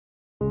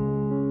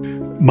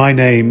My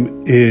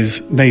name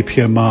is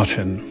Napier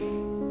Martin.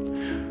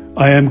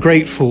 I am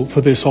grateful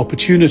for this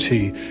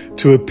opportunity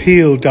to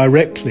appeal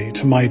directly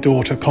to my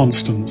daughter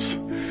Constance,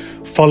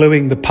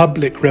 following the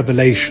public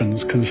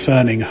revelations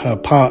concerning her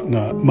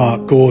partner,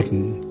 Mark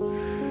Gordon,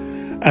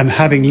 and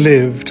having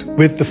lived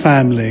with the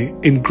family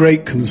in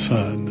great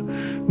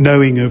concern,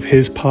 knowing of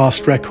his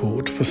past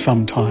record for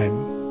some time.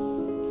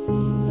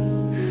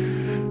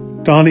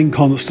 Darling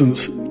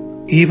Constance,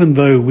 even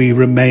though we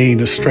remain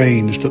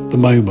estranged at the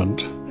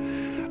moment,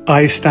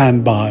 I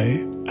stand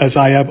by, as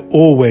I have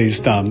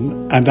always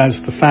done and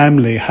as the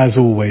family has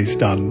always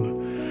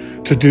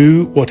done, to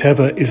do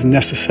whatever is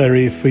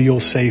necessary for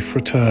your safe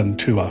return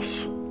to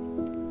us.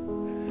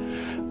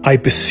 I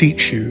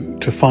beseech you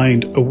to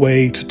find a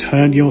way to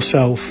turn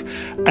yourself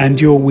and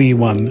your wee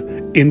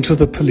one into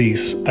the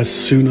police as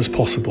soon as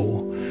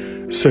possible,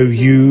 so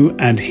you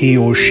and he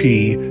or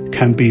she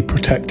can be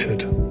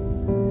protected.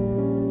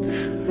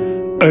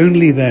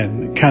 Only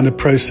then can a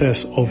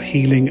process of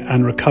healing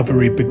and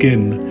recovery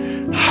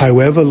begin,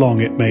 however long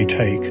it may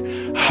take,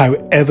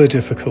 however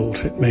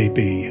difficult it may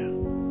be.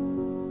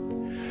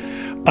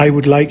 I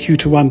would like you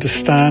to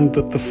understand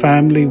that the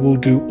family will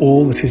do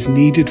all that is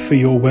needed for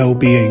your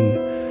well-being,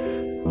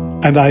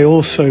 and I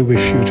also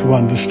wish you to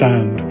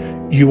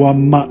understand you are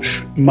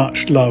much,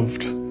 much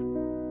loved.